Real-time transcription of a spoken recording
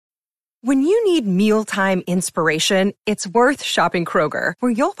When you need mealtime inspiration, it's worth shopping Kroger,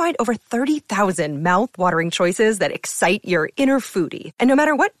 where you'll find over 30,000 mouth-watering choices that excite your inner foodie. And no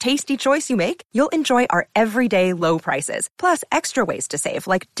matter what tasty choice you make, you'll enjoy our everyday low prices, plus extra ways to save,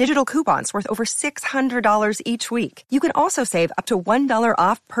 like digital coupons worth over $600 each week. You can also save up to $1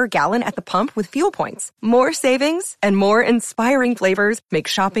 off per gallon at the pump with fuel points. More savings and more inspiring flavors make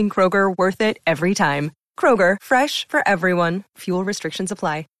shopping Kroger worth it every time. Kroger, fresh for everyone. Fuel restrictions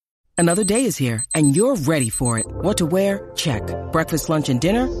apply. Another day is here, and you're ready for it. What to wear? Check. Breakfast, lunch, and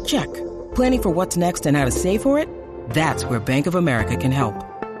dinner? Check. Planning for what's next and how to save for it? That's where Bank of America can help.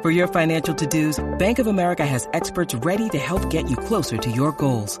 For your financial to-dos, Bank of America has experts ready to help get you closer to your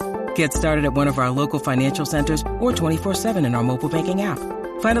goals. Get started at one of our local financial centers or 24/7 in our mobile banking app.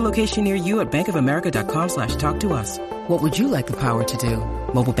 Find a location near you at bankofamerica.com/talktous. What would you like the power to do?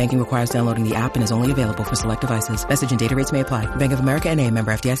 Mobile banking requires downloading the app and is only available for select devices. Message and data rates may apply. Bank of America N.A.,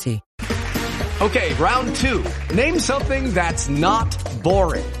 member FDIC. Okay, round two. Name something that's not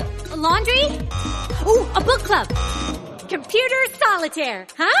boring. A laundry? Ooh, a book club. Computer solitaire,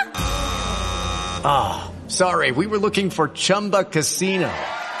 huh? Ah, sorry, we were looking for Chumba Casino.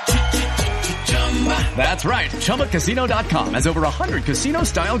 That's right. ChumbaCasino.com has over 100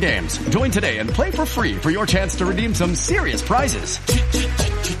 casino-style games. Join today and play for free for your chance to redeem some serious prizes.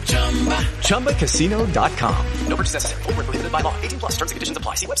 ChumbaCasino.com. No purchase necessary. Void where prohibited by law. 18+ terms and conditions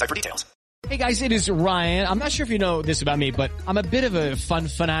apply. See website for details. Hey guys, it is Ryan. I'm not sure if you know this about me, but I'm a bit of a fun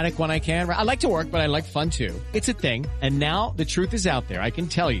fanatic when I can. I like to work, but I like fun too. It's a thing. And now the truth is out there. I can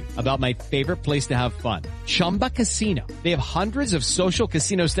tell you about my favorite place to have fun. Chumba Casino. They have hundreds of social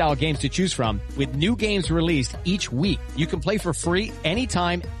casino style games to choose from with new games released each week. You can play for free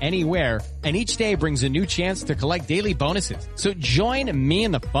anytime, anywhere. And each day brings a new chance to collect daily bonuses. So join me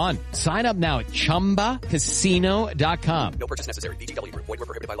in the fun. Sign up now at ChumbaCasino.com. No purchase necessary. VGW Group. Void where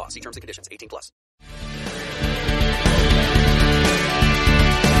prohibited by law. See terms and conditions. 18+.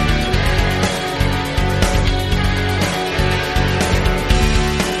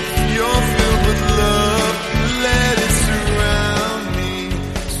 You're filled with love. Let it surround me.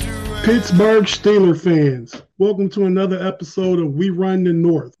 Pittsburgh Steelers fans, welcome to another episode of We Run the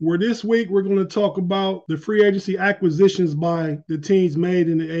North, where this week we're going to talk about the free agency acquisitions by the teams made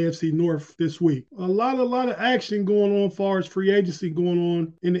in the AFC North this week. A lot of action going on as far as free agency going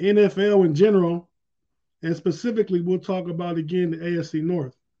on in the NFL in general, and specifically we'll talk about again the AFC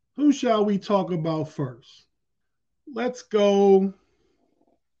North. Who shall we talk about first? Let's go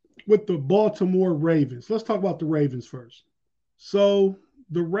with the Baltimore Ravens. Let's talk about the Ravens first. So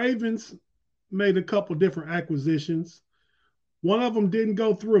the Ravens made a couple different acquisitions. One of them didn't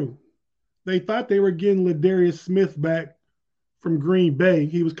go through. They thought they were getting Ladarius Smith back from Green Bay.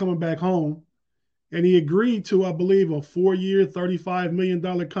 He was coming back home, and he agreed to, I believe, a 4-year, $35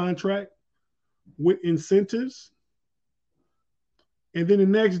 million contract with incentives. And then the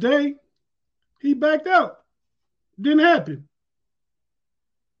next day, he backed out. Didn't happen.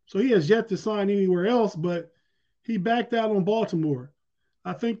 So he has yet to sign anywhere else, but he backed out on Baltimore.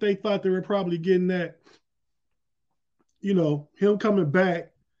 I think they thought they were probably getting that, him coming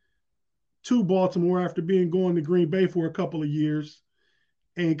back to Baltimore after being going to Green Bay for a couple of years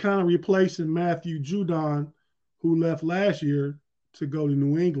and kind of replacing Matthew Judon, who left last year to go to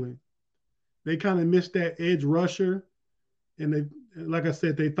New England. They kind of missed that edge rusher, and they, like I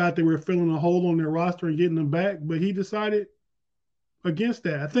said, they thought they were filling a hole on their roster and getting them back, but he decided against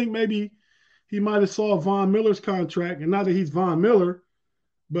that. I think maybe he might have saw Von Miller's contract, and not that he's Von Miller,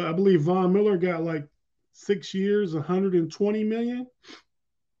 but I believe Von Miller got like 6 years, $120 million.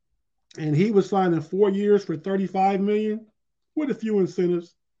 And he was signing 4 years for $35 million with a few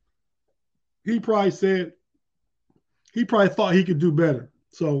incentives. He probably thought he could do better.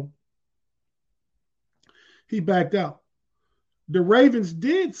 So he backed out. The Ravens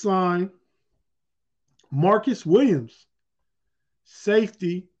did sign Marcus Williams,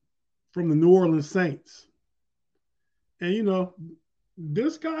 safety from the New Orleans Saints. And,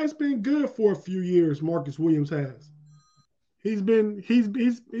 this guy's been good for a few years. Marcus Williams has. He's been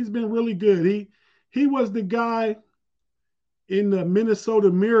really good. He was the guy in the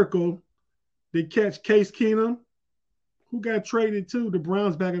Minnesota Miracle that catch Case Keenum, who got traded too. The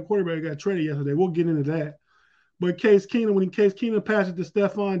Browns backup quarterback got traded yesterday. We'll get into that. But Case Keenum, when Case Keenum passed it to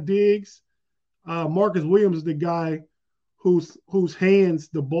Stephon Diggs, Marcus Williams is the guy whose hands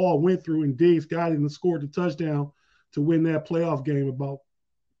the ball went through, and Diggs got it and scored the touchdown to win that playoff game about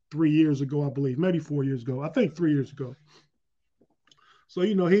 3 years ago, I believe, maybe 4 years ago. I think 3 years ago. So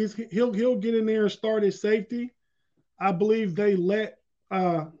he'll get in there and start at safety. I believe they let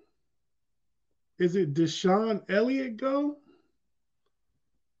is it Deshaun Elliott go?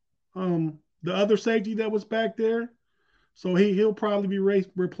 the other safety that was back there. So he'll probably be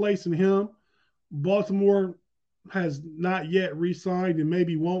replacing him. Baltimore has not yet re-signed and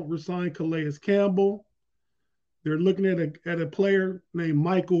maybe won't re-sign Calais Campbell. They're looking at a player named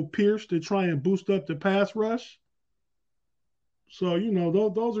Michael Pierce to try and boost up the pass rush. So,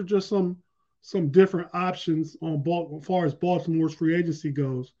 those are just some different options as far as Baltimore's free agency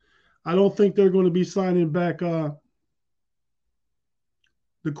goes. I don't think they're going to be signing back the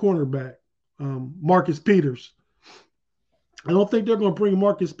cornerback, Marcus Peters. I don't think they're going to bring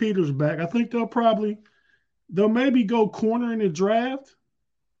Marcus Peters back. I think they'll maybe go corner in the draft.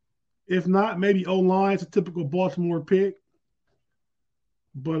 If not, maybe O-line is a typical Baltimore pick.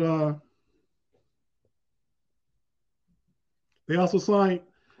 But they also signed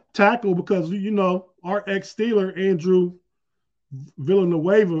tackle because, our ex-Steeler, Andrew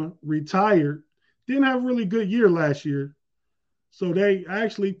Villanueva, retired. Didn't have a really good year last year. So they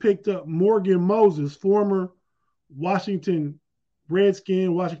actually picked up Morgan Moses, former Washington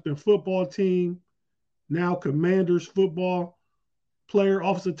Redskin, Washington football team, now Commanders football player,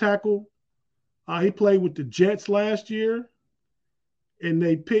 offensive tackle. He played with the Jets last year, and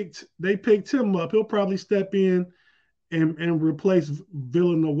they picked him up. He'll probably step in and replace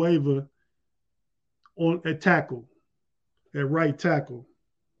Villanueva at right tackle.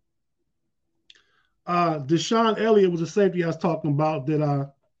 Deshaun Elliott was a safety I was talking about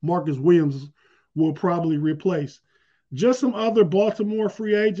that Marcus Williams will probably replace. Just some other Baltimore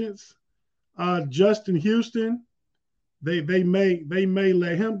free agents. Justin Houston, they may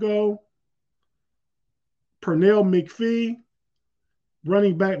let him go. Pernell McPhee,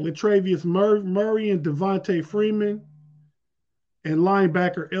 running back Latavius Murray and Devontae Freeman, and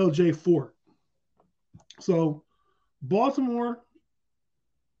linebacker LJ Fort. So Baltimore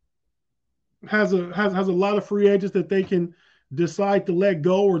has a lot of free agents that they can decide to let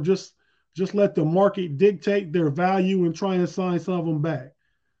go or just let the market dictate their value and try and sign some of them back.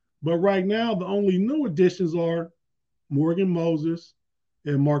 But right now, the only new additions are Morgan Moses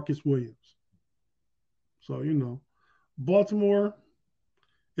and Marcus Williams. So, Baltimore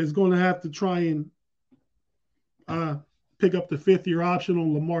is going to have to try and pick up the fifth-year option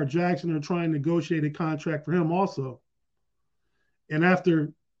on Lamar Jackson or try and negotiate a contract for him also. And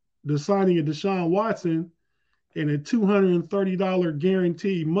after the signing of Deshaun Watson and a $230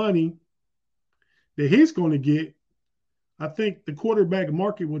 guaranteed money that he's going to get, I think the quarterback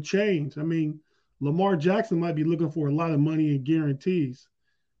market will change. I mean, Lamar Jackson might be looking for a lot of money in guarantees.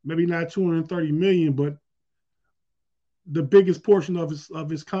 Maybe not $230 million, but the biggest portion of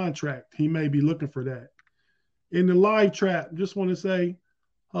his contract, he may be looking for that. In the live trap, just want to say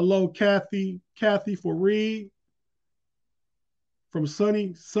hello, Kathy Fareed from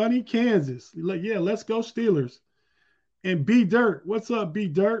sunny Kansas. Yeah, let's go Steelers. And B Dirt, what's up, B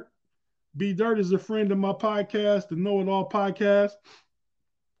Dirt? B Dirt is a friend of my podcast, the Know It All podcast.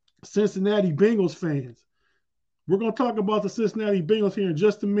 Cincinnati Bengals fans. We're going to talk about the Cincinnati Bengals here in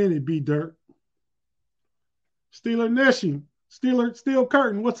just a minute, B Dirt. Steeler Nation, Steel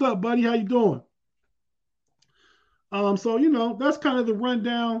Curtain, what's up, buddy? How you doing? So, that's kind of the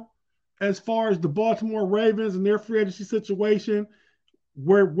rundown as far as the Baltimore Ravens and their free agency situation,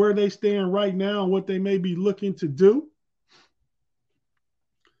 where they stand right now and what they may be looking to do.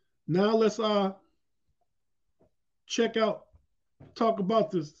 Now let's talk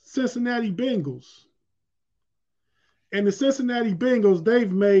about the Cincinnati Bengals. And the Cincinnati Bengals,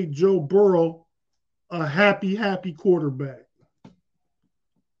 they've made Joe Burrow a happy quarterback.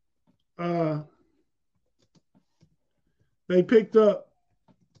 They picked up,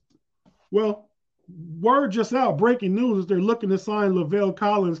 word just out, breaking news is they're looking to sign Lavelle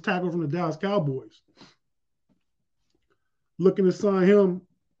Collins, tackle from the Dallas Cowboys. Looking to sign him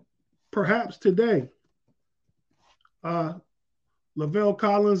perhaps today. Lavelle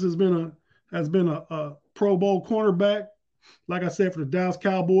Collins has been a Pro Bowl cornerback. Like I said, for the Dallas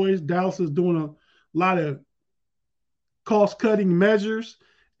Cowboys, Dallas is doing a lot of cost-cutting measures,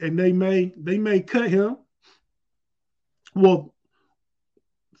 and they may cut him. Well,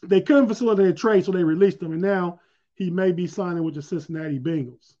 they couldn't facilitate a trade, so they released him, and now he may be signing with the Cincinnati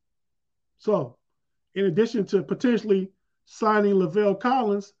Bengals. So, in addition to potentially signing Lavelle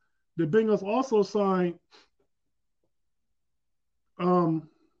Collins, the Bengals also signed let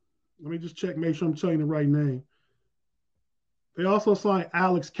me just check, make sure I'm telling the right name. They also signed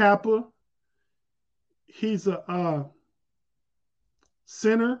Alex Kappa. He's a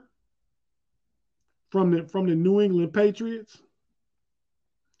center from the New England Patriots.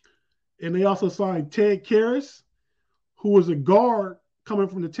 And they also signed Ted Karras, who was a guard coming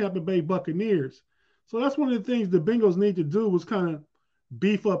from the Tampa Bay Buccaneers. So that's one of the things the Bengals need to do was kind of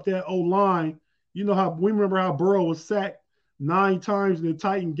beef up that O-line. You know how we remember how Burrow was sacked 9 times in the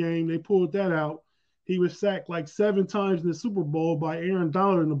Titan game. They pulled that out. He was sacked like 7 times in the Super Bowl by Aaron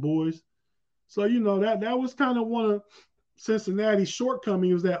Donald and the boys. So, you know, that was kind of one of Cincinnati's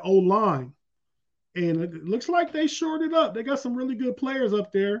shortcomings, that O-line. And it looks like they shored it up. They got some really good players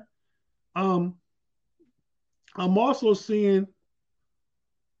up there. I'm also seeing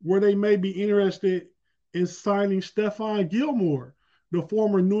where they may be interested in signing Stephon Gilmore, the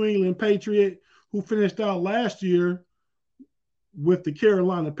former New England Patriot who finished out last year with the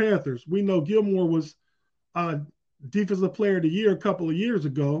Carolina Panthers. We know Gilmore was Defensive Player of the Year a couple of years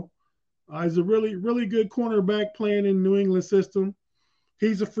ago. He's a really, really good cornerback playing in the New England system.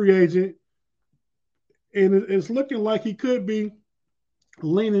 He's a free agent. And it's looking like he could be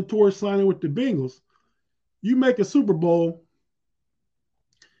leaning towards signing with the Bengals. You make a Super Bowl,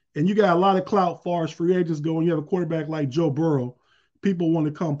 and you got a lot of clout far as free agents go, and you have a quarterback like Joe Burrow. People want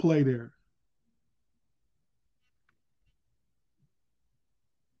to come play there.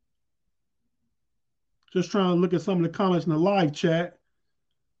 Just trying to look at some of the comments in the live chat.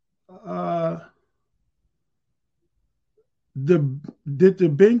 Did the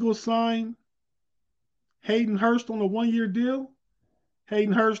Bengals sign Hayden Hurst on a 1-year deal?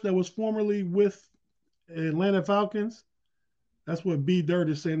 Hayden Hurst that was formerly with Atlanta Falcons. That's what B Dirt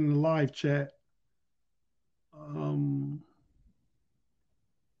is saying in the live chat.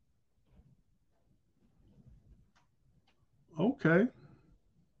 Okay.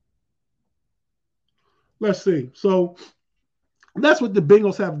 Let's see. So that's what the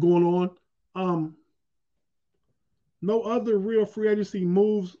Bengals have going on. No other real free agency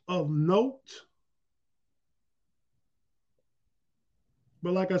moves of note.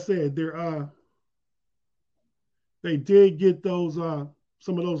 But like I said, they did get those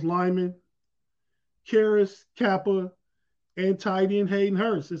some of those linemen, Karras, Kappa, and tight end Hayden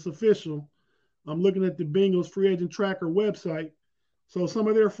Hurst. It's official. I'm looking at the Bengals free agent tracker website. So some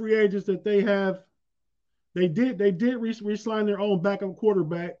of their free agents that they have, they did re-sign their own backup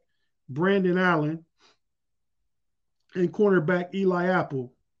quarterback, Brandon Allen, and cornerback Eli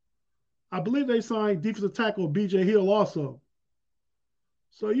Apple. I believe they signed defensive tackle BJ Hill also.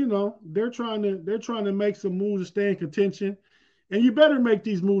 So, you know, they're trying to make some moves to stay in contention. And you better make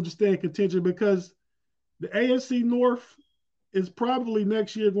these moves to stay in contention, because the AFC North is probably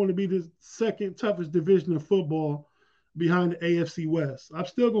next year going to be the second toughest division of football behind the AFC West. I'm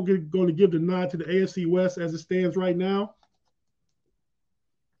still going to give the nod to the AFC West as it stands right now.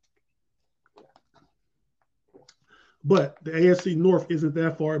 But the AFC North isn't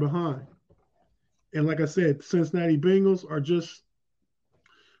that far behind. And like I said, the Cincinnati Bengals are just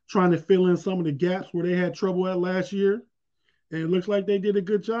trying to fill in some of the gaps where they had trouble at last year. And it looks like they did a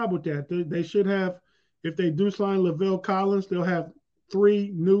good job with that. They should have, if they do sign Lavelle Collins, they'll have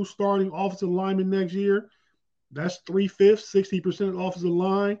 3 new starting offensive linemen next year. That's 3/5, 60% offensive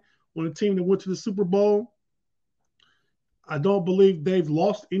line on a team that went to the Super Bowl. I don't believe they've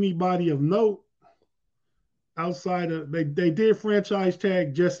lost anybody of note outside of, they did franchise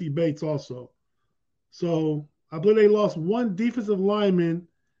tag Jesse Bates also. So I believe they lost 1 defensive lineman.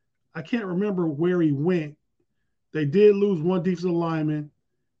 I can't remember where he went. They did lose 1 defensive lineman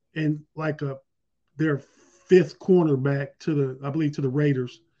and like their 5th cornerback to the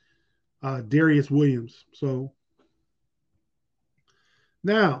Raiders, Darius Williams. So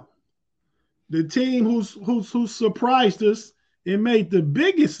now the team who's surprised us and made the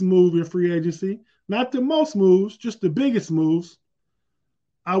biggest move in free agency, not the most moves, just the biggest moves,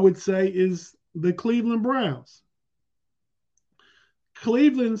 I would say, is the Cleveland Browns.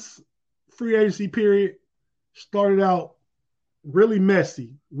 Cleveland's free agency period started out really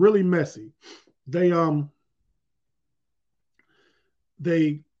messy. They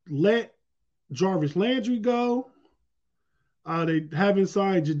let Jarvis Landry go. They haven't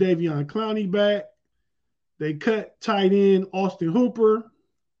signed Jadeveon Clowney back. They cut tight end Austin Hooper.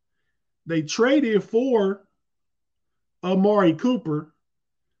 They traded for Amari Cooper.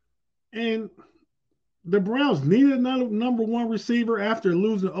 And the Browns needed another number 1 receiver after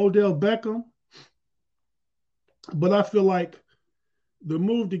losing Odell Beckham. But I feel like the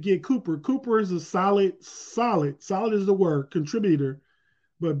move to get Cooper is a solid is the word, contributor.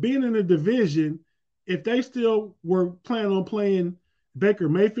 But being in the division, if they still were planning on playing Baker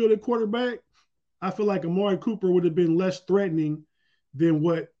Mayfield at quarterback, I feel like Amari Cooper would have been less threatening than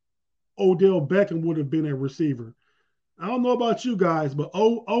what Odell Beckham would have been at receiver. I don't know about you guys, but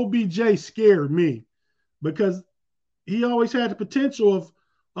OBJ scared me because he always had the potential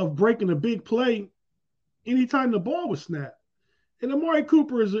of breaking a big play anytime the ball was snapped. And Amari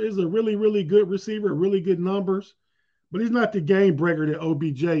Cooper is a really, really good receiver, really good numbers. but he's not the game breaker that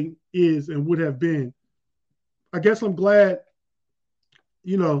OBJ is and would have been. I guess I'm glad,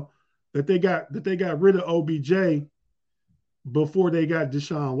 that they got rid of OBJ before they got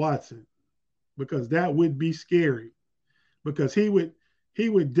Deshaun Watson, because that would be scary, because he would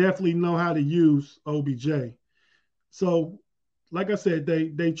definitely know how to use OBJ. So, like I said,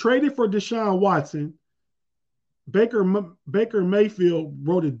 they traded for Deshaun Watson. Baker Mayfield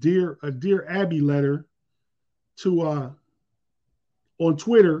wrote a Dear Abby letter to on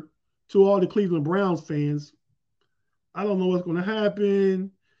Twitter to all the Cleveland Browns fans. I don't know what's going to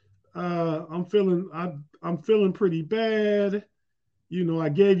happen. I'm feeling pretty bad. I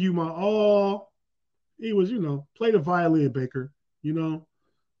gave you my all. He was, play the violin, Baker.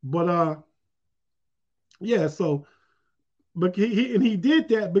 But yeah. So, but he did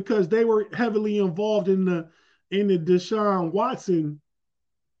that because they were heavily involved in the Deshaun Watson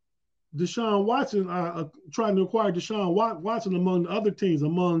trying to acquire Deshaun Watson among the other teams,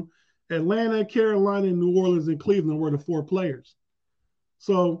 among Atlanta, Carolina, New Orleans, and Cleveland were the 4 players.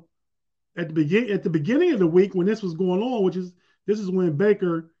 So at the beginning of the week when this was going on, this is when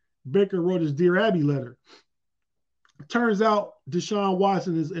Baker wrote his Dear Abby letter. It turns out Deshaun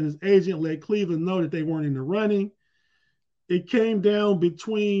Watson and his agent let Cleveland know that they weren't in the running. It came down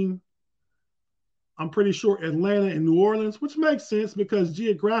between, I'm pretty sure, Atlanta and New Orleans, which makes sense because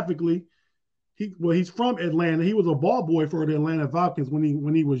geographically, he's from Atlanta. He was a ball boy for the Atlanta Falcons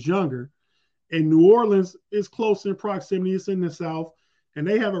when he was younger. And New Orleans is close in proximity. It's in the South, and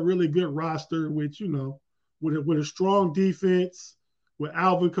they have a really good roster, which, with a strong defense, with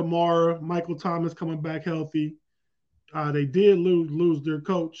Alvin Kamara, Michael Thomas coming back healthy. They did lose their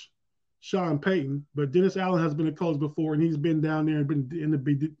coach, Sean Payton, but Dennis Allen has been a coach before, and he's been down there and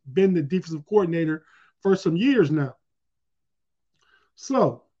been the defensive coordinator for some years now.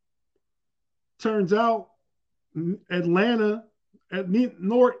 So, turns out Atlanta,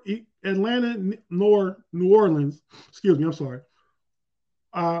 nor New Orleans,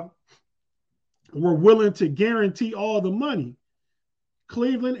 were willing to guarantee all the money.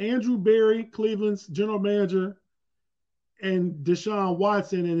 Cleveland, Andrew Berry, Cleveland's general manager, and Deshaun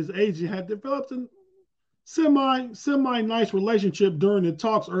Watson and his agent had developed a semi nice relationship during the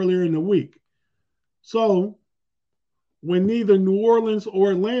talks earlier in the week. So when neither New Orleans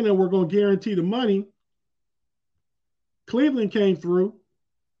or Atlanta were going to guarantee the money, Cleveland came through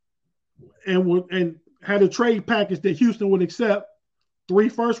and had a trade package that Houston would accept: 3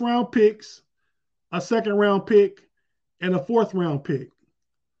 first-round picks, a second-round pick, and a 4th-round pick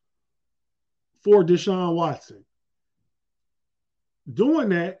for Deshaun Watson. Doing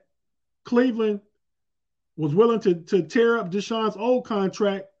that, Cleveland was willing to tear up Deshaun's old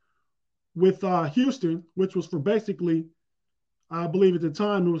contract with Houston, which was for basically, I believe at the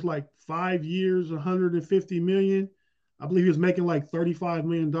time it was like 5 years, $150 million. I believe he was making like $35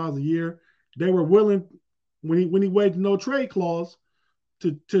 million a year. They were willing, when he waived the no trade clause,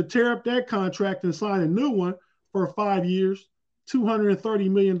 to tear up that contract and sign a new one for 5 years, $230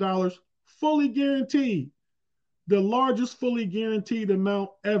 million, fully guaranteed. The largest fully guaranteed amount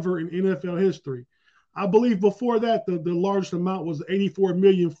ever in NFL history. I believe before that, the largest amount was $84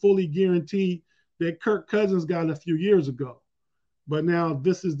 million fully guaranteed that Kirk Cousins got a few years ago. But now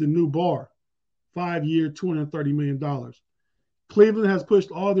this is the new bar, 5-year, $230 million. Cleveland has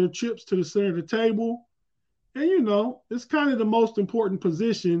pushed all their chips to the center of the table. And, it's kind of the most important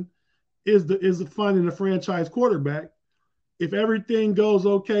position is finding a franchise quarterback. If everything goes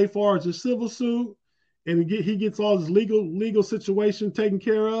okay as far as the civil suit, and he gets all his legal situation taken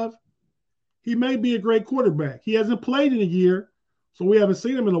care of, he may be a great quarterback. He hasn't played in a year, so we haven't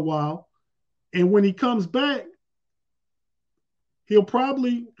seen him in a while. And when he comes back, he'll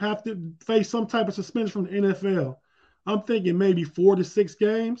probably have to face some type of suspension from the NFL. I'm thinking maybe 4 to 6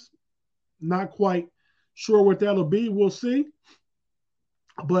 games. Not quite sure what that'll be. We'll see.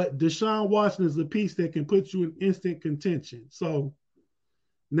 But Deshaun Watson is a piece that can put you in instant contention. So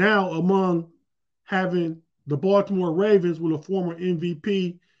now, among having the Baltimore Ravens with a former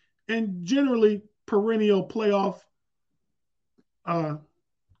MVP and generally perennial playoff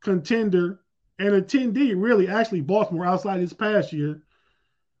contender and attendee, really, actually Baltimore outside this past year,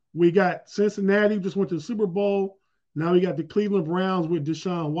 we got Cincinnati, just went to the Super Bowl. Now we got the Cleveland Browns with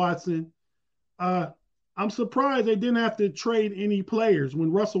Deshaun Watson. I'm surprised they didn't have to trade any players.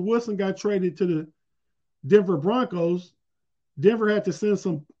 When Russell Wilson got traded to the Denver Broncos, Denver had to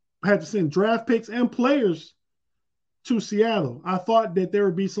send draft picks and players to Seattle. I thought that there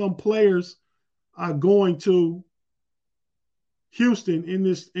would be some players going to Houston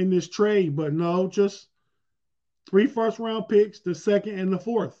in this trade, but no, just 3 first-round picks, the 2nd and the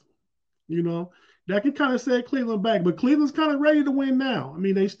 4th. that can kind of set Cleveland back. But Cleveland's kind of ready to win now. I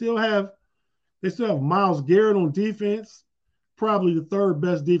mean, they still have Myles Garrett on defense, probably the third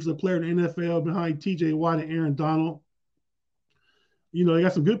best defensive player in the NFL behind T.J. Watt and Aaron Donald. You know, they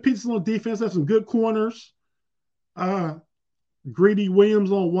got some good pieces on defense. They have some good corners. Greedy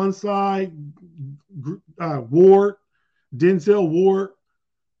Williams on one side, Denzel Ward,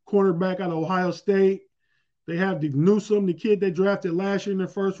 cornerback out of Ohio State. They have the Newsome, the kid they drafted last year in the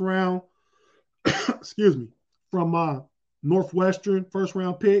first round. Excuse me, from Northwestern, first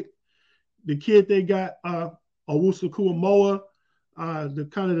round pick. The kid they got, Owusu-Koramoah,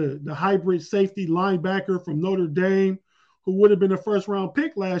 the hybrid safety linebacker from Notre Dame, who would have been a first round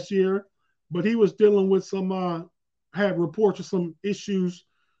pick last year, but he was dealing with had reports of some issues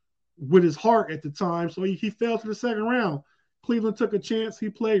with his heart at the time, so he fell to the second round. Cleveland took a chance. He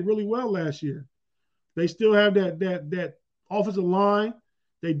played really well last year. They still have that offensive line.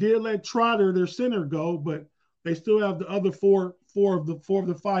 They did let Trotter, their center, go, but they still have the other four of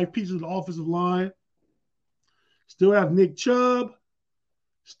the five pieces of the offensive line. Still have Nick Chubb.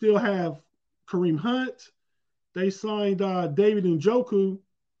 Still have Kareem Hunt. They signed David Njoku.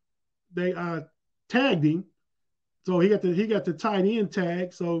 They tagged him, so he got the tight end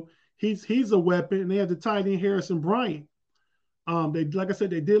tag. So he's a weapon. And they have the tight end Harrison Bryant. Like I said,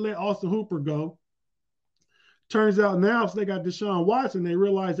 they did let Austin Hooper go. Turns out now, so they got Deshaun Watson, they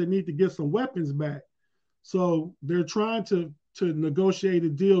realize they need to get some weapons back. So they're trying to negotiate a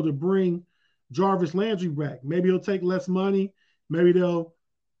deal to bring Jarvis Landry back. Maybe he'll take less money. Maybe they'll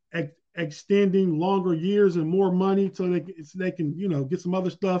extending longer years and more money so they can get some other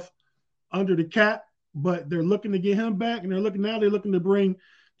stuff under the cap. But they're looking to get him back, and they're looking to bring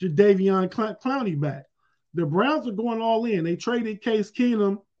Jadeveon Clowney back. The Browns are going all in. They traded Case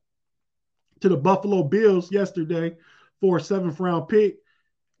Keenum to the Buffalo Bills yesterday for a 7th round pick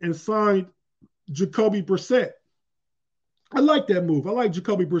and signed Jacoby Brissett. I like that move. I like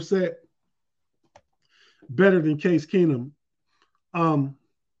Jacoby Brissett better than Case Keenum.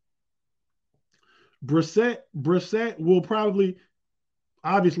 Brissett will probably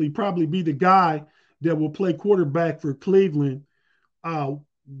be the guy that will play quarterback for Cleveland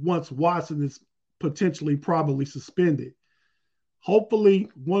once Watson is potentially probably suspended. Hopefully,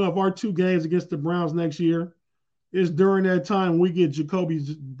 one of our 2 games against the Browns next year is during that time we get Jacoby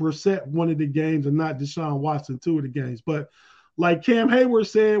Brissett one of the games and not Deshaun Watson 2 of the games. But like Cam Hayward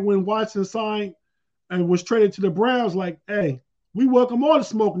said when Watson signed and was traded to the Browns, like, hey, we welcome all the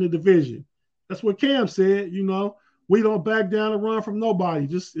smoke in the division. That's what Cam said, We don't back down and run from nobody.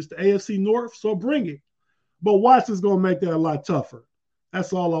 It's the AFC North, so bring it. But Watson's going to make that a lot tougher.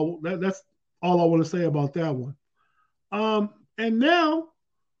 That's all I want to say about that one. And now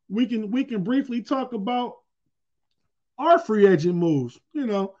we can briefly talk about our free agent moves.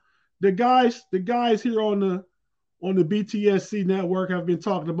 The guys here on the BTSC network have been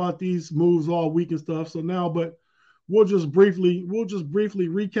talking about these moves all week and stuff. So now, but we'll just briefly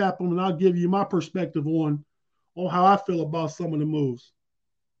recap them, and I'll give you my perspective on how I feel about some of the moves.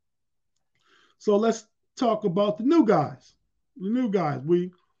 So let's talk about the new guys.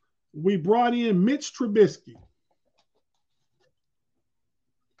 We brought in Mitch Trubisky.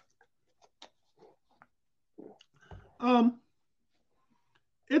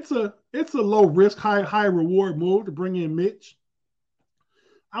 It's a low risk, high reward move to bring in Mitch.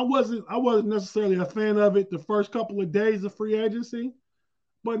 I wasn't necessarily a fan of it the first couple of days of free agency,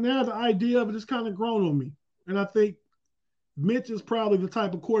 but now the idea of it has kind of grown on me. And I think Mitch is probably the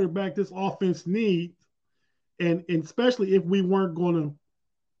type of quarterback this offense needs. And especially if we weren't going to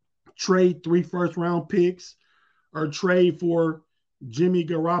trade 3 first-round picks or trade for Jimmy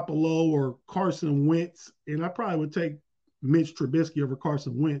Garoppolo or Carson Wentz. And I probably would take Mitch Trubisky over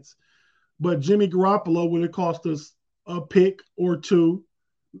Carson Wentz. But Jimmy Garoppolo would have cost us a pick or 2,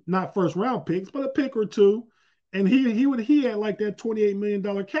 not first-round picks, but a pick or 2. And he had like that $28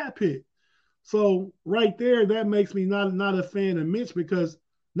 million cap hit. So right there, that makes me not a fan of Mitch, because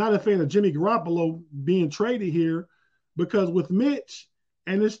not a fan of Jimmy Garoppolo being traded here, because with Mitch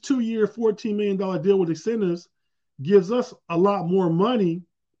and this 2-year, $14 million deal with the Sinners gives us a lot more money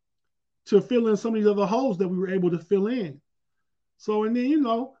to fill in some of these other holes that we were able to fill in. So, and then,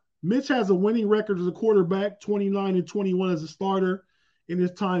 Mitch has a winning record as a quarterback, 29-21 as a starter in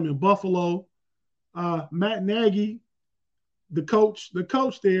his time in Buffalo. Matt Nagy, the coach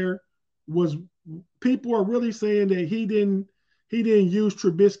there, people are really saying that he didn't use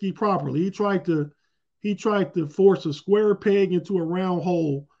Trubisky properly. He tried to force a square peg into a round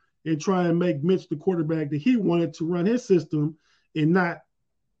hole and try and make Mitch the quarterback that he wanted to run his system, and not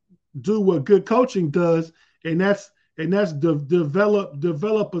do what good coaching does, and that's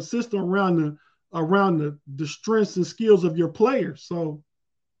develop a system around around the strengths and skills of your players. So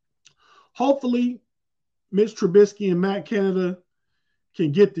hopefully Mitch Trubisky and Matt Canada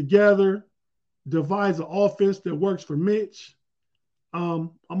can get together, devise an offense that works for Mitch.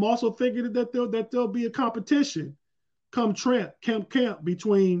 I'm also thinking that there'll be a competition come camp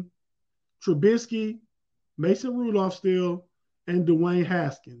between Trubisky, Mason Rudolph still, and Dwayne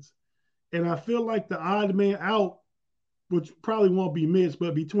Haskins. And I feel like the odd man out, which probably won't be Mitch,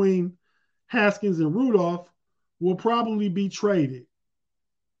 but between Haskins and Rudolph will probably be traded.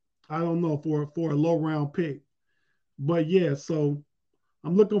 I don't know, for a low round pick. But yeah, so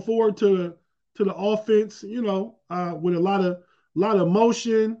I'm looking forward to the offense, with a lot of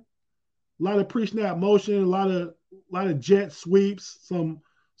motion, a lot of pre-snap motion, a lot of jet sweeps, some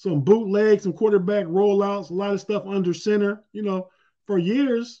bootlegs, some quarterback rollouts, a lot of stuff under center. For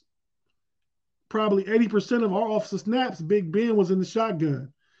years, probably 80% of our offensive snaps, Big Ben was in the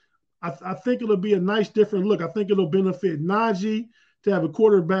shotgun. I think it'll be a nice different look. I think it'll benefit Najee to have a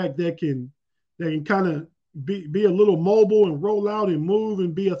quarterback that can kind of be a little mobile and roll out and move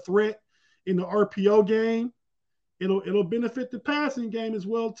and be a threat in the RPO game. It'll benefit the passing game as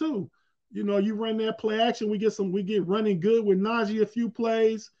well too. You run that play action, we get running good with Najee a few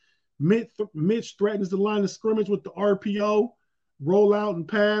plays. Mitch threatens the line of scrimmage with the RPO, roll out and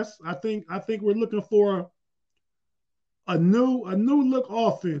pass. I think we're looking for a new look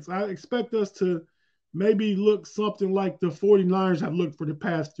offense. I expect us to maybe look something like the 49ers have looked for the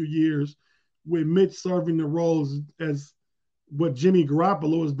past 2 years, with Mitch serving the roles as what Jimmy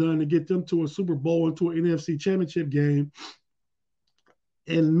Garoppolo has done to get them to a Super Bowl and to an NFC Championship game.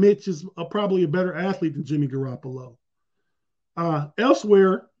 And Mitch is probably a better athlete than Jimmy Garoppolo.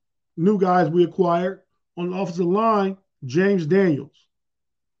 Elsewhere, new guys we acquired on the offensive line, James Daniels.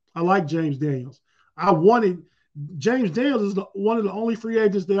 I like James Daniels. James Daniels is one of the only free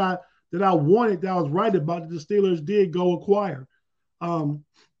agents that I wanted, that I was right about, that the Steelers did go acquire.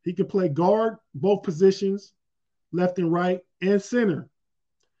 He can play guard, both positions, left and right, and center.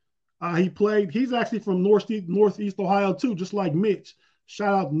 He's actually from Northeast Ohio too, just like Mitch.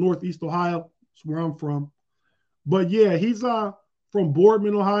 Shout out to Northeast Ohio. That's where I'm from. But yeah, he's from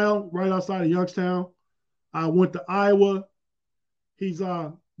Boardman, Ohio, right outside of Youngstown. I went to Iowa. He's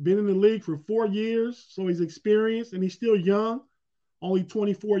been in the league for 4 years, so he's experienced, and he's still young, only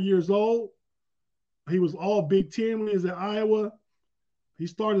 24 years old. He was all Big Ten when he was at Iowa. He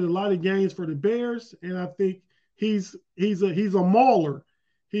started a lot of games for the Bears, and I think he's a mauler.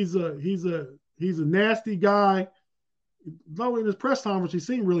 He's a nasty guy. Though in his press conference he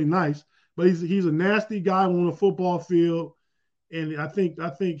seemed really nice, but he's a nasty guy on the football field, and I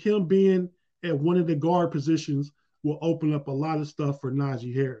think him being at one of the guard positions will open up a lot of stuff for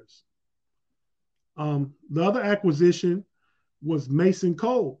Najee Harris. The other acquisition was Mason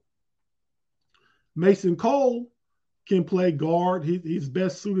Cole. Mason Cole can play guard. He's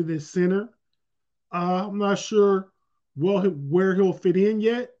best suited at center. I'm not sure where he'll fit in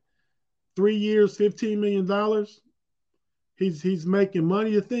yet. 3 years, $15 million. He's making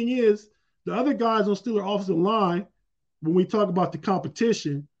money. The thing is, the other guys on Steelers offensive line, when we talk about the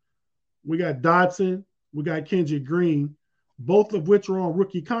competition, we got Dotson, we got Kendrick Green, both of which are on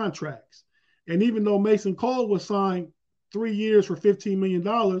rookie contracts. And even though Mason Cole was signed 3 years for $15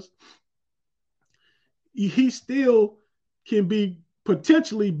 million, he still can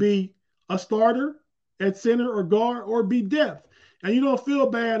potentially be a starter at center or guard or be depth. And you don't feel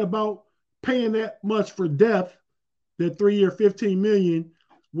bad about paying that much for depth, that 3 year, $15 million,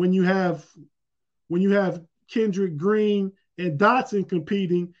 when you have Kendrick Green and Dotson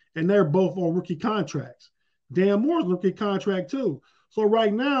competing, and they're both on rookie contracts. Dan Moore's rookie contract too. So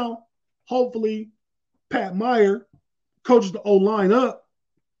right now, hopefully, Pat Meyer coaches the O-line up,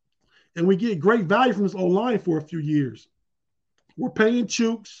 and we get great value from this O-line for a few years. We're paying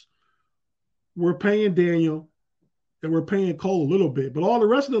Chooks, we're paying Daniel, and we're paying Cole a little bit. But all the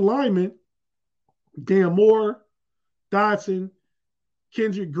rest of the linemen, Dan Moore, Dotson,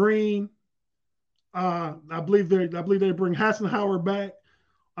 Kendrick Green, I believe they bring Hassenauer back.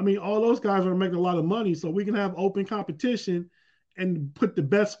 I mean, all those guys are making a lot of money, so we can have open competition and put the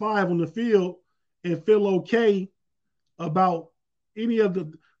best 5 on the field and feel okay about any of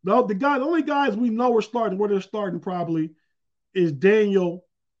the only guys we know are starting, where they're starting probably, is Daniel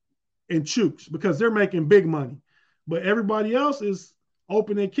and Chooks, because they're making big money. But everybody else is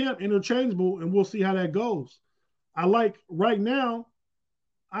open in camp, interchangeable, and we'll see how that goes. Right now,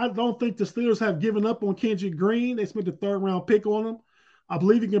 I don't think the Steelers have given up on Kendrick Green. They spent the 3rd round pick on him. I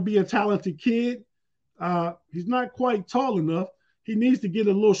believe he can be a talented kid. He's not quite tall enough. He needs to get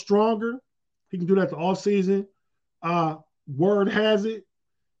a little stronger. He can do that the offseason. Word has it,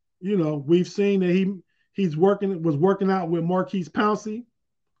 we've seen that was working out with Marquise Pouncey.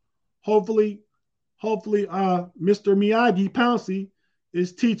 Hopefully, Mr. Miyagi Pouncey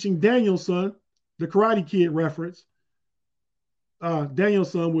is teaching Danielson, the Karate Kid reference.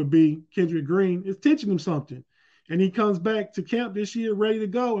 Danielson would be Kendrick Green, is teaching him something. And he comes back to camp this year ready to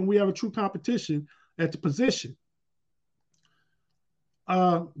go, and we have a true competition at the position.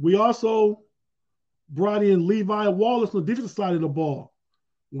 We also brought in Levi Wallace on the defensive side of the ball.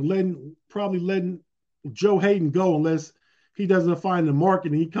 We're probably letting Joe Hayden go unless he doesn't find the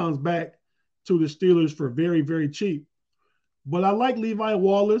market and he comes back to the Steelers for very, very cheap. But I like Levi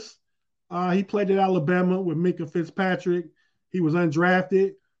Wallace. He played at Alabama with Minkah Fitzpatrick. He was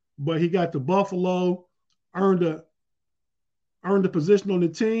undrafted, but he got to Buffalo, earned a position on the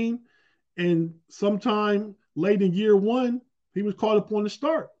team, and sometime late in year one, he was called upon to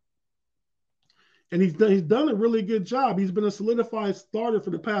start. And he's done a really good job. He's been a solidified starter for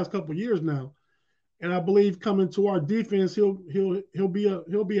the past couple of years now. And I believe coming to our defense, he'll be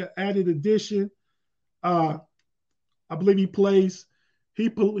an added addition. I believe he plays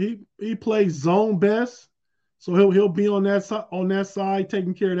zone best, so he'll be on that side,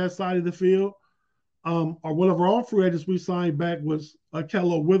 taking care of that side of the field. Or one of our own free agents we signed back was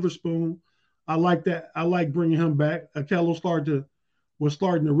Akello Witherspoon. I like that. I like bringing him back. Akello was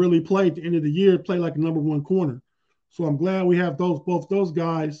starting to really play at the end of the year, play like a number one corner. So I'm glad we have both those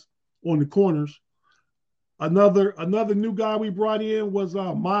guys on the corners. Another new guy we brought in was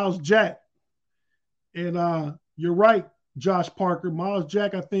Miles Jack. And you're right, Josh Parker. Miles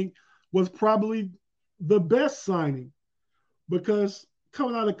Jack, I think, was probably the best signing because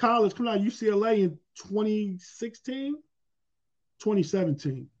coming out of UCLA in 2016,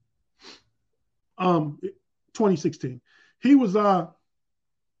 2017, 2016. He was a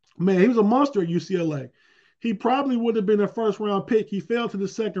monster at UCLA. He probably would have been a first-round pick. He fell to the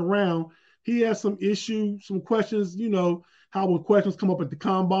second round. He had some issues, some questions, how when questions come up at the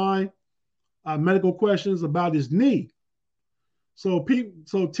combine, medical questions about his knee. So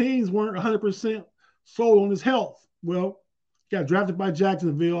teams weren't 100% sold on his health. Well, got drafted by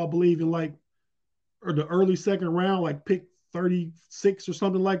Jacksonville, I believe, in the early second round, like pick 36 or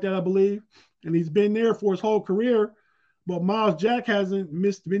something like that, I believe. And he's been there for his whole career. But Miles Jack hasn't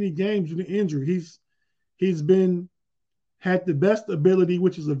missed many games due to injury. He's had the best ability,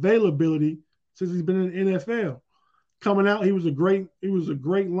 which is availability, since he's been in the NFL. Coming out, he was a great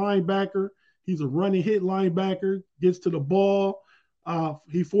linebacker. He's a running hit linebacker, gets to the ball.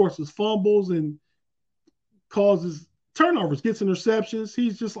 He forces fumbles and causes turnovers, gets interceptions.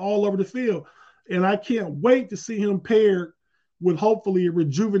 He's just all over the field. And I can't wait to see him paired with hopefully a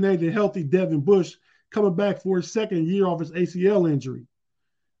rejuvenated, healthy Devin Bush coming back for his second year off his ACL injury.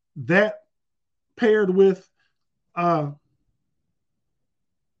 That paired with the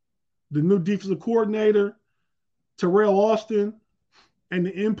new defensive coordinator, Terrell Austin, and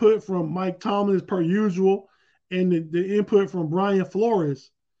the input from Mike Tomlin as per usual, and the input from Brian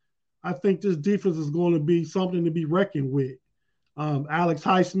Flores, I think this defense is going to be something to be reckoned with. Alex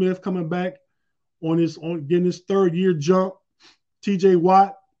Highsmith coming back getting his third year jump. TJ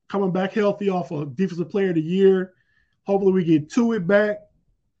Watt coming back healthy off of Defensive Player of the Year. Hopefully we get Tuitt back.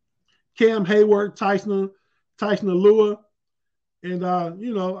 Cam Hayward, Tyson Alua. And,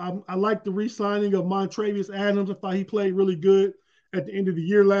 I like the re-signing of Montravius Adams. I thought he played really good at the end of the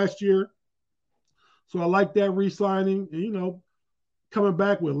year last year. So I like that re-signing. And, coming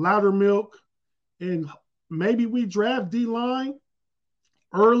back with Loudermilk. And maybe we draft D-line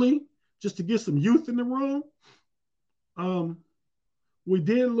early just to get some youth in the room. We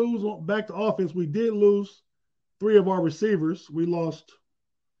did lose, back to offense, we did lose 3 of our receivers. We lost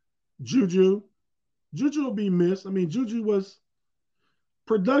Juju. Juju will be missed. I mean, Juju was,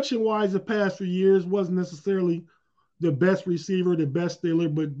 production-wise, the past few years, wasn't necessarily the best receiver, the best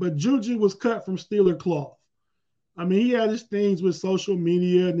Steeler, but Juju was cut from Steeler cloth. I mean, he had his things with social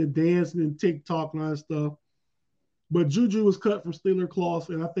media and the dancing and TikTok and all that stuff. But Juju was cut from Steeler cloth,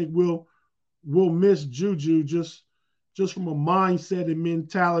 and I think we'll miss Juju just from a mindset and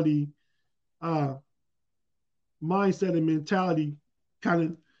mentality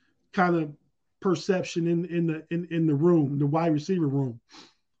kind of perception in the room, the wide receiver room.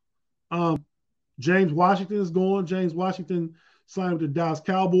 James Washington is gone. James Washington signed with the Dallas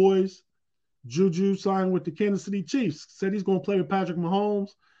Cowboys. Juju signed with the Kansas City Chiefs. Said he's going to play with Patrick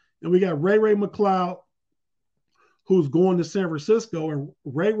Mahomes. And we got Ray McCloud, who's going to San Francisco. And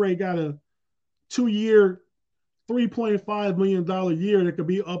Ray got a 2-year, $3.5 million year that could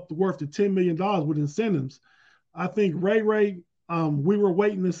be worth to $10 million with incentives. I think Ray, we were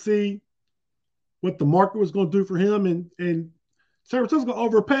waiting to see what the market was going to do for him. And San Francisco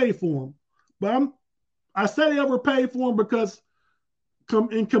overpaid for him. But I say they overpaid for him because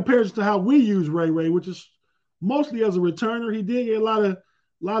in comparison to how we use Ray, which is mostly as a returner, he did get a lot of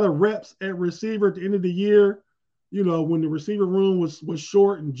reps at receiver at the end of the year. You know, when the receiver room was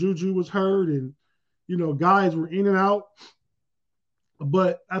short and Juju was hurt and, you know, guys were in and out.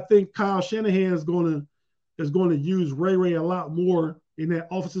 But I think Kyle Shanahan is going to use Ray a lot more in that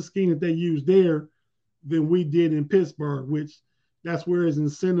offensive scheme that they use there than we did in Pittsburgh, which that's where his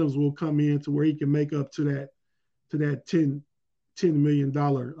incentives will come in to where he can make up to that $10 million,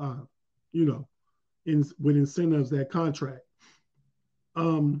 with incentives, that contract.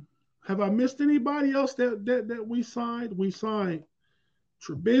 Have I missed anybody else that we signed? We signed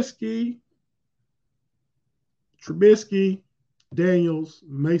Trubisky, Daniels,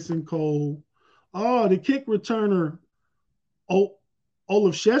 Mason Cole. Oh, the kick returner,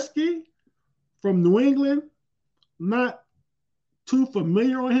 Olszewski from New England. Not too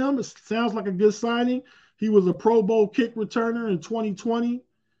familiar on him. It sounds like a good signing. He was a Pro Bowl kick returner in 2020.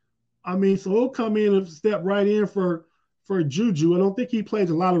 I mean, so he'll come in and step right in for Juju. I don't think he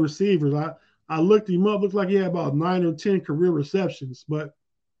plays a lot of receivers. I looked him up. Looked like he had about 9 or 10 career receptions. But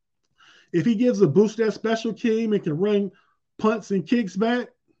if he gives a boost to that special team and can run punts and kicks back,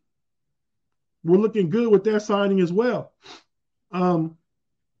 we're looking good with that signing as well.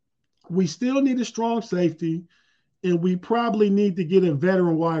 We still need a strong safety, and we probably need to get a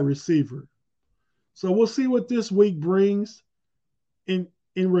veteran wide receiver. So we'll see what this week brings in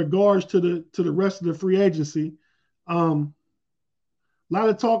regards to the rest of the free agency. A lot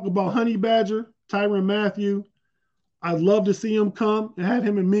of talk about Honey Badger, Tyrann Mathieu. I'd love to see him come and have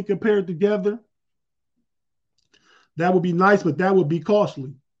him and Minkah paired together. That would be nice, but that would be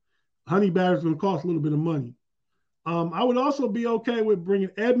costly. Honey Badger's going to cost a little bit of money. I would also be okay with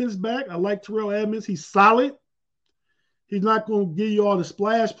bringing Edmonds back. I like Terrell Edmonds. He's solid. He's not going to give you all the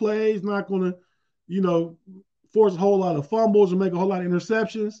splash plays, not going to, force a whole lot of fumbles or make a whole lot of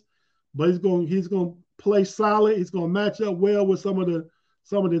interceptions, but he's going to play solid. He's going to match up well with some of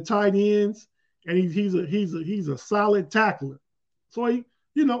the tight ends, and he's a solid tackler. So and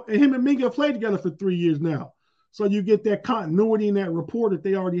him and Minkah have played together for 3 years now. So you get that continuity in that rapport that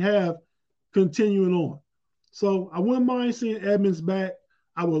they already have continuing on. So I wouldn't mind seeing Edmonds back.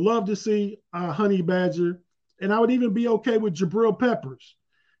 I would love to see Honey Badger, and I would even be okay with Jabril Peppers.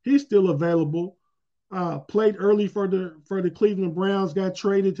 He's still available. Played early for the Cleveland Browns, got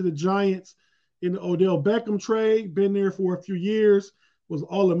traded to the Giants in the Odell Beckham trade, been there for a few years, was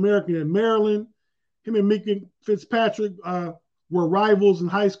All-American at Maryland. Him and Minkah Fitzpatrick were rivals in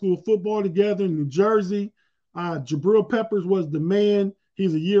high school football together in New Jersey. Jabril Peppers was the man.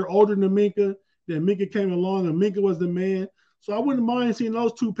 He's a year older than Minkah. Then Minkah came along and Minkah was the man. So I wouldn't mind seeing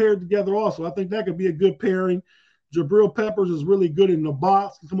those two paired together also. I think that could be a good pairing. Jabril Peppers is really good in the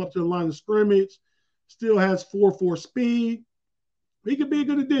box, can come up to the line of scrimmage, still has 4.4 speed. He could be a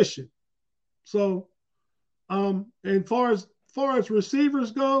good addition. So, and far as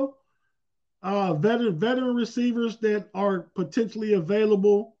receivers go, veteran receivers that are potentially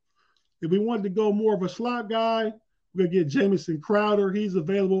available. If we wanted to go more of a slot guy, we're going to get Jamison Crowder. He's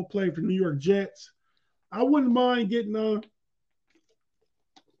available, playing for New York Jets. I wouldn't mind getting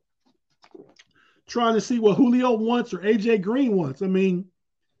trying to see what Julio wants or AJ Green wants. I mean,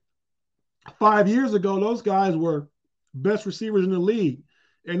 5 years ago, those guys were best receivers in the league.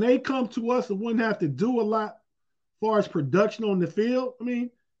 And they come to us and wouldn't have to do a lot as far as production on the field. I mean,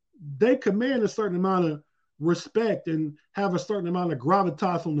 they command a certain amount of respect and have a certain amount of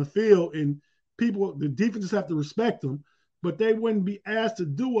gravitas on the field, and the defenses have to respect them, but they wouldn't be asked to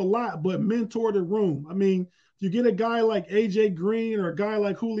do a lot but mentor the room. I mean, if you get a guy like AJ Green or a guy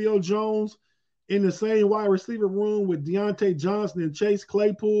like Julio Jones in the same wide receiver room with Deontay Johnson and Chase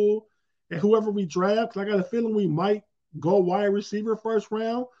Claypool and whoever we draft, I got a feeling we might go wide receiver first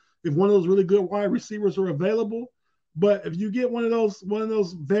round if one of those really good wide receivers are available. But if you get one of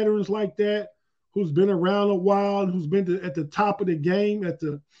those veterans like that who's been around a while and who's been at the top of the game, at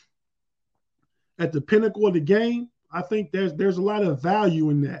the pinnacle of the game, I think there's a lot of value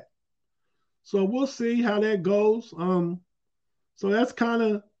in that. So we'll see how that goes. So that's kind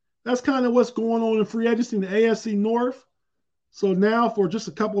of what's going on in free agency in the AFC North. So now for just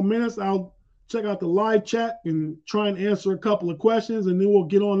a couple of minutes, I'll check out the live chat and try and answer a couple of questions, and then we'll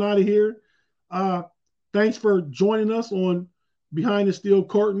get on out of here. Thanks for joining us on Behind the Steel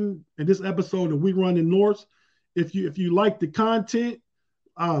Curtain in this episode of We Run the North. If you like the content,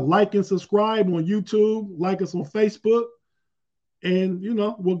 like and subscribe on YouTube, like us on Facebook, and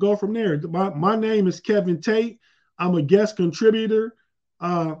we'll go from there. My name is Kevin Tate. I'm a guest contributor.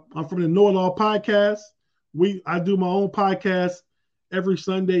 I'm from the Know It All podcast. I do my own podcast every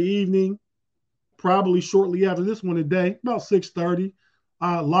Sunday evening, probably shortly after this one today, about 6:30,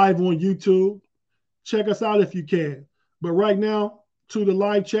 live on YouTube. Check us out if you can. But right now, to the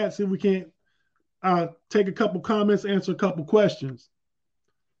live chat, see if we can't take a couple comments, answer a couple questions.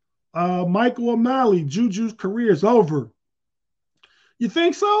 Michael O'Malley, Juju's career is over. You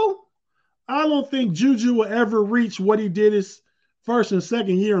think so? I don't think Juju will ever reach what he did his first and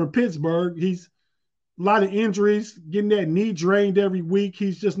second year in Pittsburgh. He's a lot of injuries, getting that knee drained every week.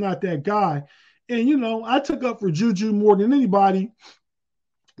 He's just not that guy. And, you know, I took up for Juju more than anybody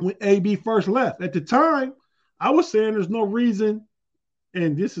when AB first left. At the time, I was saying there's no reason,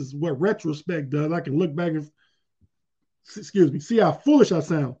 and this is what retrospect does. I can look back and, see how foolish I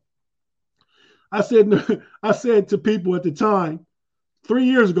sound. I said to people at the time, 3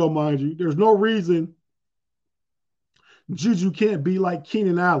 years ago, mind you, there's no reason Juju can't be like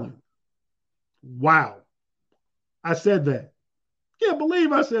Keenan Allen. Wow. I said that. Can't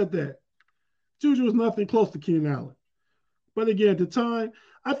believe I said that. Juju is nothing close to Keenan Allen. But again, at the time,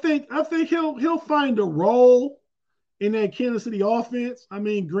 I think he'll find a role in that Kansas City offense. I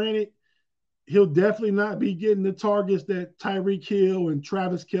mean, granted, he'll definitely not be getting the targets that Tyreek Hill and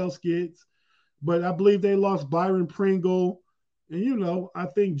Travis Kelce gets. But I believe they lost Byron Pringle. And, you know, I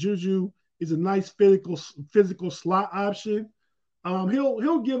think Juju is a nice physical slot option.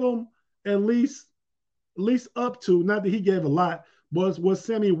 He'll give them at least up to, not that he gave a lot, was what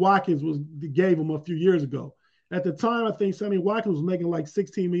Sammy Watkins gave him a few years ago. At the time, I think Sammy Watkins was making like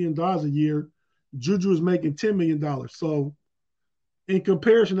 $16 million a year. Juju was making $10 million. So in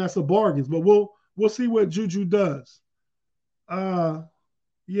comparison, that's a bargain. But we'll see what Juju does. Yeah,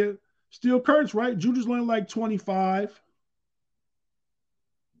 Steel Curtis, right? Juju's only like 25.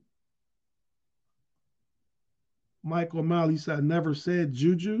 Michael O'Malley said, I never said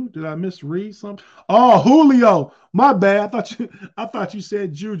Juju. Did I misread something? Oh, Julio. My bad. I thought you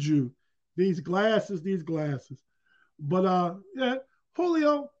said Juju. These glasses. But yeah,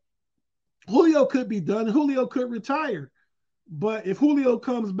 Julio could be done. Julio could retire. But if Julio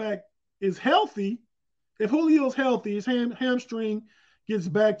comes back, is healthy, if Julio's healthy, his hamstring gets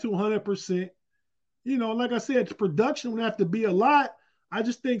back to 100%, you know, like I said, the production would have to be a lot. I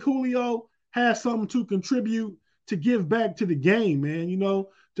just think Julio has something to contribute, to give back to the game, man, you know,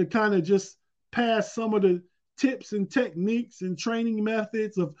 to kind of just pass some of the tips and techniques and training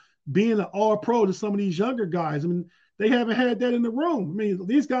methods of being an all-pro to some of these younger guys. I mean, they haven't had that in the room. I mean,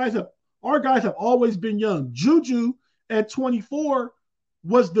 our guys have always been young. Juju at 24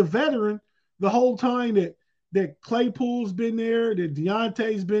 was the veteran the whole time that Claypool's been there, that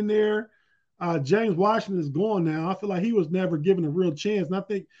Deontay's been there. James Washington is gone now. I feel like he was never given a real chance. And I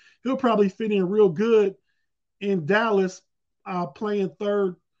think he'll probably fit in real good in Dallas, playing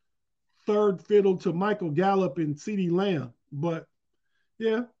third fiddle to Michael Gallup and CeeDee Lamb. But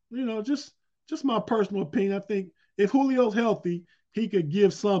yeah, you know, just my personal opinion. I think if Julio's healthy, he could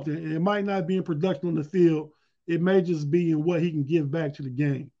give something, and it might not be in production on the field. It may just be in what he can give back to the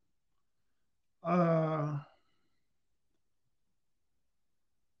game.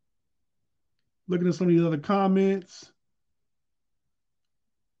 Looking at some of these other comments.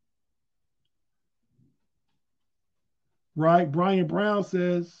 Right, Brian Brown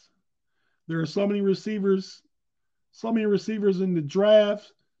says there are so many receivers in the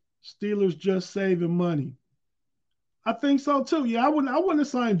draft. Steelers just saving money. I think so too. Yeah, I wouldn't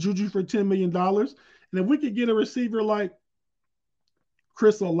assign Juju for $10 million. And if we could get a receiver like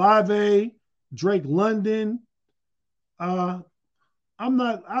Chris Olave, Drake London, I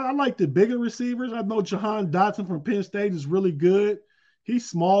like the bigger receivers. I know Jahan Dotson from Penn State is really good. He's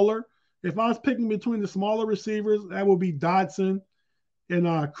smaller. If I was picking between the smaller receivers, that would be Dotson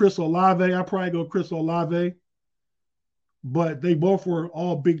and Chris Olave. I'd probably go Chris Olave. But they both were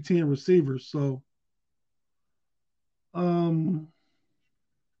all Big Ten receivers. So,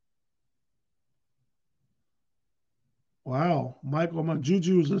 wow. Michael,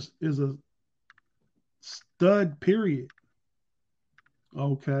 Juju is a stud, period.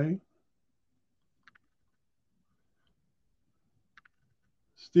 Okay.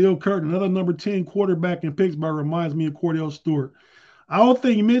 Steel Curtin, another number 10 quarterback in Pittsburgh, reminds me of Cordell Stewart. I don't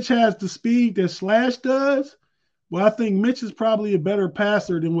think Mitch has the speed that Slash does, but I think Mitch is probably a better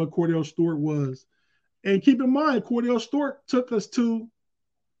passer than what Cordell Stewart was. And keep in mind, Cordell Stewart took us to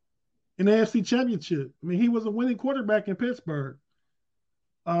an AFC championship. I mean, he was a winning quarterback in Pittsburgh.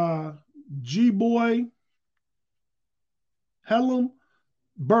 G-Boy, Helen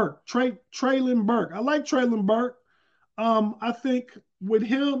Burke, Traylon Burke. I like Traylon Burke. I think with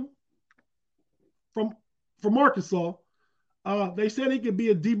him from Arkansas, they said he could be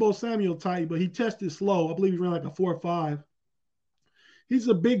a Deebo Samuel type, but he tested slow. I believe he ran like a 4.5. He's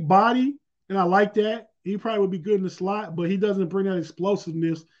a big body, and I like that. He probably would be good in the slot, but he doesn't bring that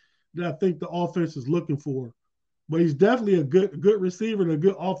explosiveness that I think the offense is looking for. But he's definitely a good receiver and a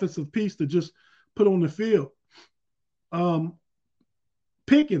good offensive piece to just put on the field.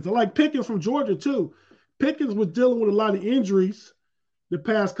 Pickens. I like Pickens from Georgia, too. Pickens was dealing with a lot of injuries the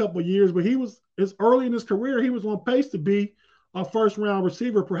past couple of years, but it's early in his career, he was on pace to be a first-round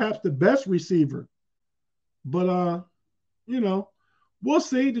receiver, perhaps the best receiver. But, we'll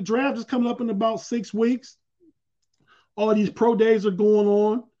see. The draft is coming up in about 6 weeks. All these pro days are going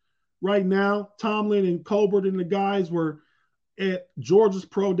on right now. Tomlin and Colbert and the guys were at Georgia's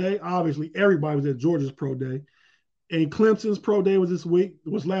pro day. Obviously, everybody was at Georgia's pro day. And Clemson's pro day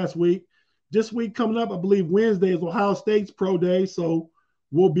was last week. This week coming up, I believe Wednesday is Ohio State's pro day. So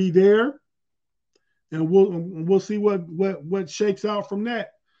we'll be there. And we'll see what shakes out from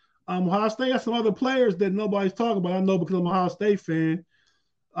that. Ohio State has some other players that nobody's talking about. I know because I'm an Ohio State fan.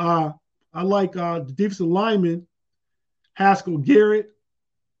 I like the defensive lineman, Haskell Garrett.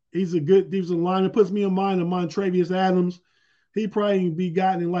 He's a good defensive lineman. Puts me in mind of Montravius Adams. He probably be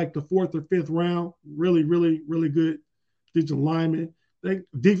gotten in like the 4th or 5th round. Really, really, really good defensive lineman.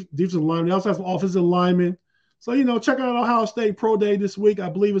 Defensive lineman. They also have some offensive linemen. So, check out Ohio State Pro Day this week. I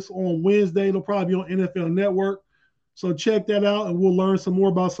believe it's on Wednesday. It'll probably be on NFL Network. So check that out, and we'll learn some more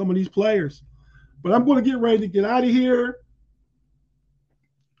about some of these players. But I'm going to get ready to get out of here.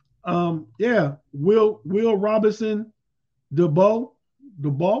 Will Robinson, DeBose.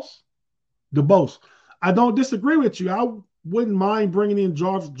 I don't disagree with you. I wouldn't mind bringing in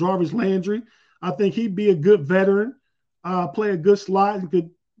Jarvis Landry. I think he'd be a good veteran, play a good slot, and could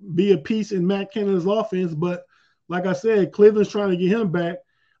be a piece in Matt Canada's offense. But like I said, Cleveland's trying to get him back.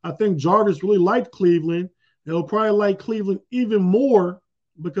 I think Jarvis really liked Cleveland. He'll probably like Cleveland even more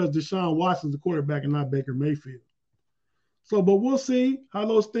because Deshaun Watson's the quarterback and not Baker Mayfield. So, but we'll see how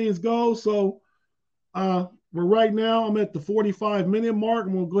those things go. So, but right now I'm at the 45-minute mark.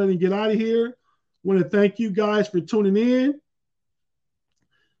 I'm going to go ahead and get out of here. I want to thank you guys for tuning in.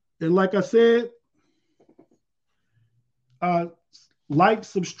 And like I said, like,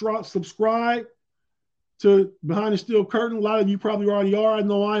 subscribe to Behind the Steel Curtain. A lot of you probably already are. I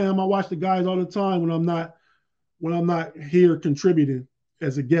know I am. I watch the guys all the time when I'm not here contributing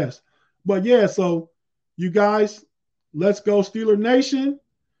as a guest. But yeah, so you guys, let's go Steeler Nation,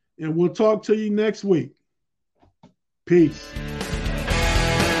 and we'll talk to you next week. Peace.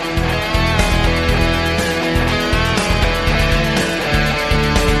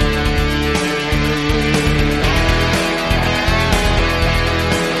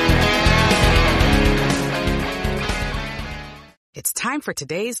 It's time for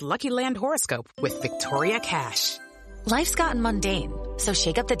today's Lucky Land horoscope with Victoria Cash. Life's gotten mundane, so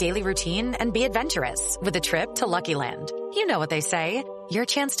shake up the daily routine and be adventurous with a trip to Lucky Land. You know what they say, your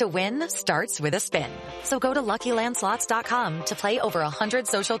chance to win starts with a spin. So go to LuckyLandSlots.com to play over 100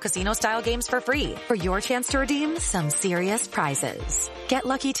 social casino-style games for free for your chance to redeem some serious prizes. Get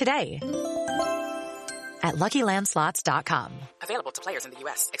lucky today at LuckyLandSlots.com. Available to players in the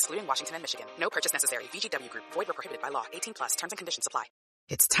U.S., excluding Washington and Michigan. No purchase necessary. VGW Group. Void where prohibited by law. 18+. Terms and conditions apply.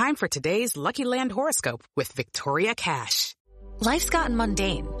 It's time for today's Lucky Land horoscope with Victoria Cash. Life's gotten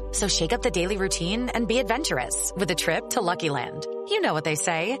mundane, so shake up the daily routine and be adventurous with a trip to Lucky Land. You know what they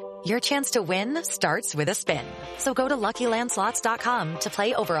say, your chance to win starts with a spin. So go to LuckyLandSlots.com to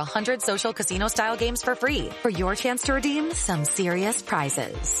play over 100 social casino-style games for free for your chance to redeem some serious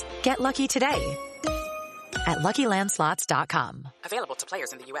prizes. Get lucky today at LuckyLandSlots.com. Available to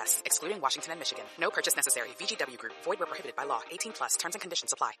players in the U.S., excluding Washington and Michigan. No purchase necessary. VGW Group. Void where prohibited by law. 18+. Terms and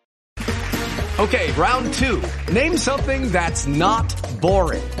conditions apply. Okay, round 2. Name something that's not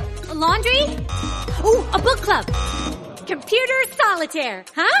boring. A laundry? Ooh, a book club. Computer solitaire,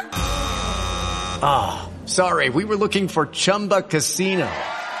 huh? Ah, sorry, we were looking for Chumba Casino.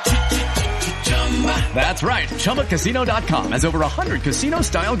 That's right. ChumbaCasino.com has over 100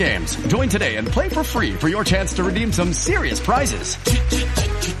 casino-style games. Join today and play for free for your chance to redeem some serious prizes.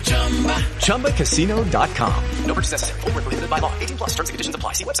 ChumbaCasino.com. No purchase necessary. Void where prohibited by law. 18+. Terms and conditions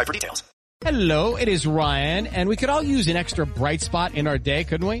apply. See website for details. Hello, it is Ryan, and we could all use an extra bright spot in our day,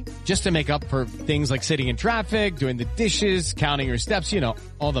 couldn't we? Just to make up for things like sitting in traffic, doing the dishes, counting your steps,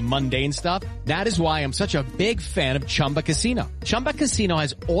 all the mundane stuff. That is why I'm such a big fan of Chumba Casino. Chumba Casino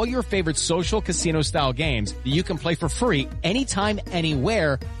has all your favorite social casino-style games that you can play for free anytime,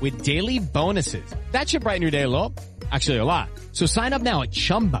 anywhere with daily bonuses. That should brighten your day a little. Actually, a lot. So sign up now at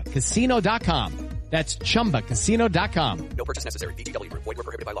ChumbaCasino.com. That's ChumbaCasino.com. No purchase necessary. VGW Group. Void where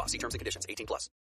prohibited by law. See terms and conditions. 18+.